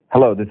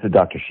Hello, this is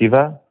Dr.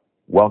 Shiva.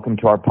 Welcome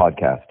to our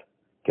podcast,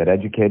 Get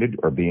Educated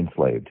or Be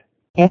Enslaved.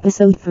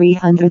 Episode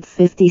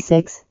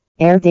 356,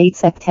 air date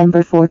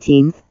September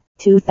 14th,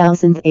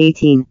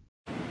 2018.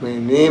 My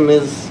name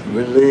is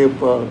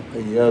Velayappa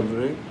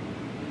Ayyadre.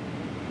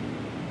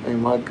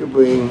 I'm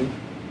occupying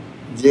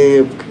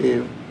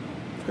JFK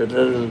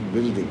Federal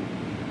Building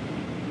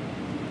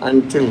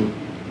until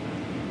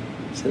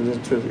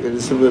Senator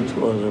Elizabeth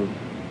Warren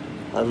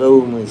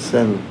allowed my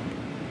son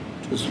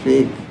to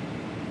speak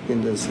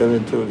in the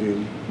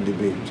senatorial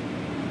debate.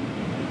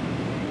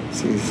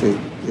 She is a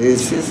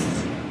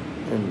racist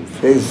and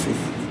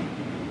fascist.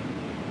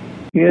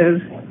 Here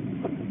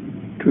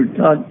to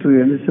talk to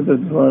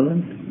Elizabeth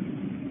Warren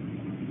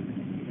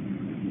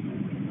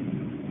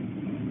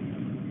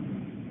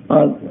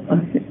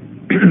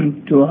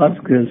to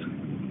ask us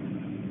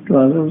to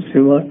allow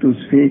Shiva to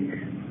speak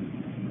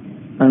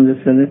on the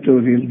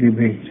senatorial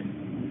debate.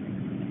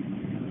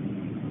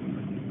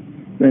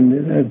 When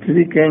there are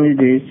three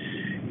candidates,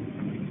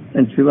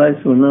 and Shiva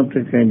is one of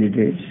the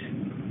candidates,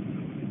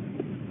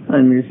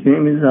 and his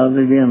name is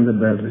already on the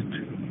ballot.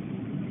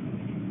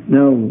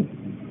 Now,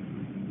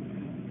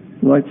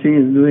 what she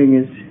is doing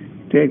is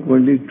take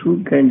only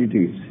two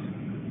candidates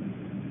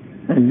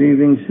and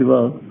leaving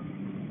Shiva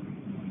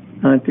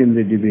not in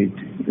the debate.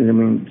 I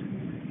mean,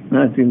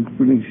 not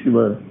including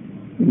Shiva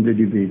in the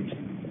debate.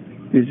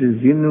 This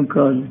is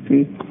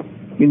inequality,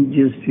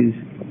 injustice,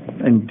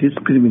 and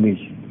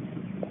discrimination.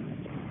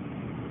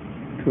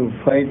 To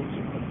fight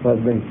for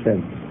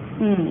myself.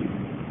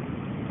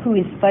 Who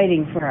is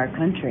fighting for our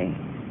country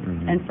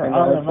and for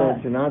all of us.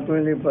 Not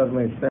only for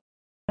myself.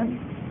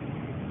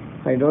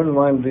 I don't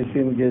want this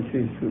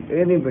injustice to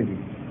anybody.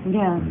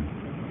 Yeah.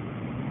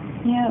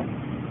 Yeah.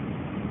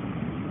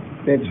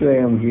 That's why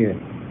I'm here.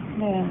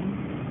 Yeah.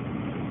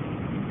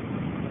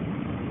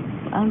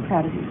 I'm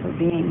proud of you for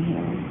being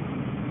here.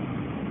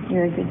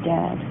 You're a good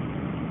dad.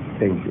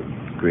 Thank you.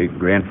 Great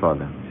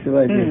grandfather.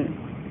 Shivaji,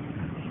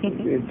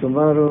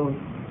 tomorrow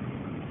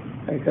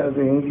I have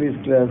the English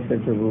class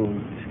at about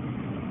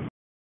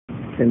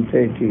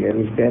 10:30. I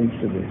will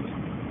cancel it.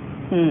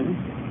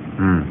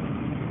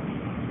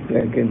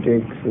 I can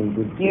take some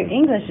good. Your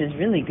English is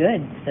really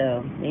good,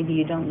 so maybe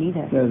you don't need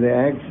it. No, the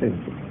accent.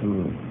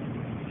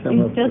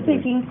 You're still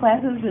taking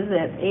classes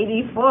at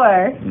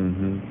 84.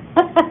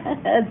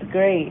 That's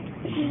great.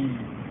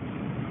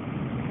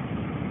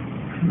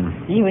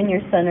 You and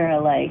your son are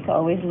alike,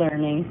 always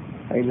learning.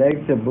 I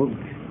like the book,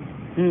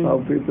 how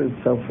people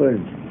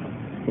suffered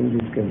in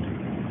this country.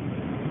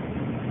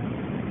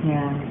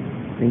 Yeah.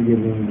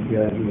 Indian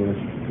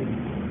University.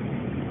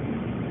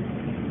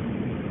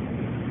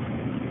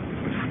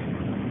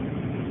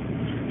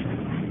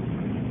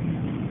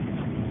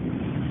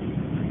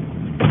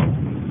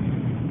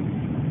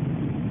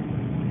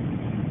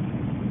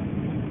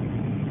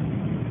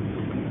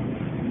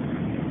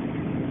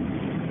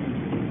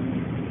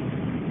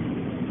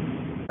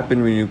 What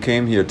happened when you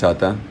came here,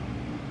 Tata?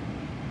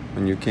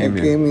 When you came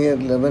here? I came here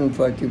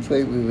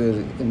 11:45. We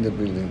were in the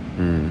building.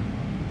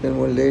 Then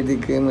one lady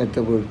came at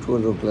about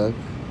 12 o'clock,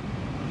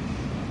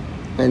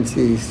 and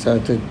she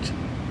started.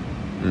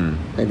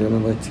 I don't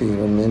know what she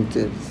even meant.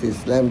 She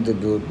slammed the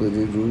door,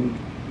 very rude,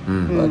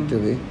 walked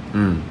away.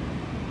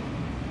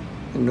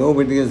 And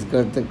nobody has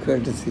got the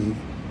courtesy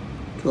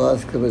to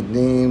ask our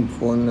name,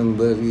 phone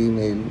number,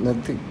 email,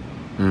 nothing.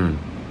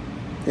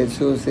 It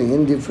shows the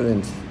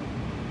indifference.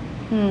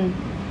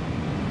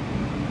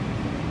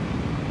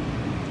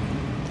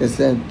 Just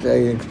that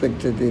I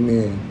expected in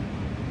a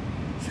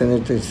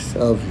senator's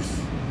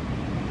office.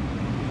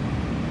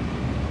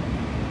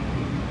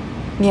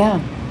 Yeah.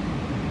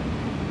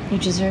 You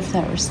deserve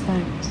that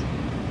respect.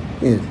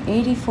 Yes.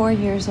 84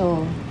 years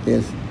old.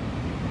 Yes.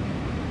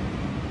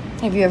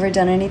 Have you ever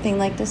done anything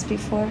like this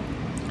before?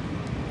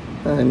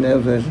 I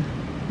never.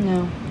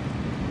 No.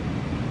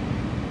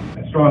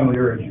 I strongly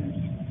urge you.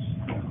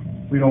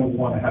 We don't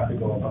want to have to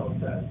go about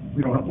that.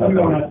 We don't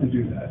have to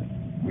do that.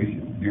 Do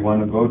you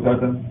want to go,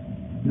 Tata?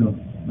 No.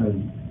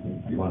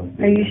 You want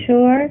to Are you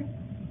sure?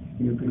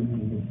 You can.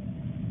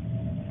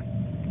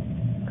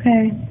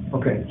 Okay.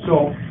 Okay,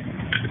 so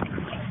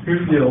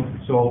here's the deal.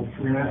 So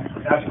we're going to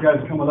ask you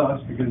guys to come with us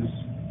because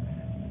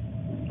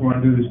we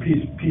want to do this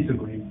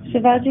peaceably.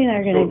 Shivaji and I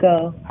are going to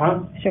go.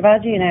 Huh?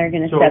 Shivaji and I are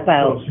going to step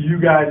out. So you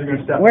guys are going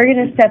to step out. We're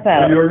going to step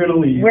out. So you're going to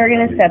leave. We're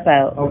going to step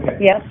out. Okay.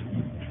 Yep.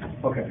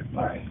 Okay,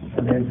 all right.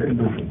 All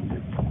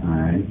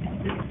right.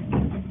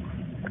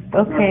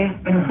 Okay.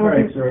 All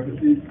right, sir.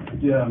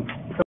 Yeah,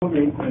 tell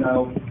me, and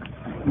I'm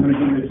going to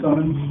give you a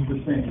summons the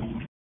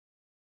same.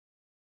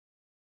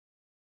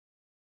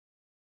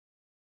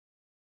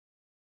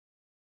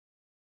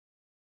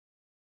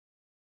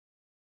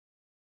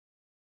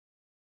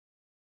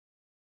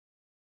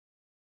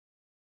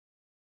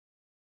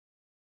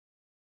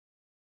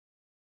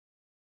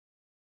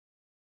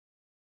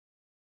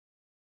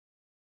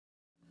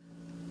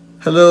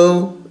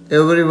 Hello,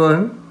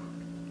 everyone.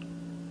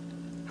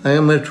 I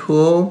am at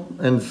home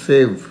and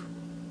safe.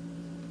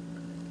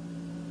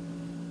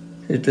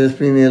 It has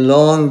been a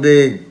long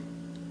day,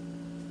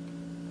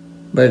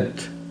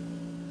 but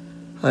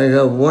I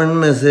have one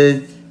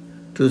message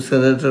to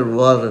Senator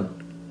Warren.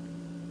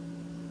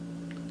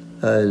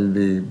 I'll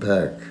be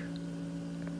back.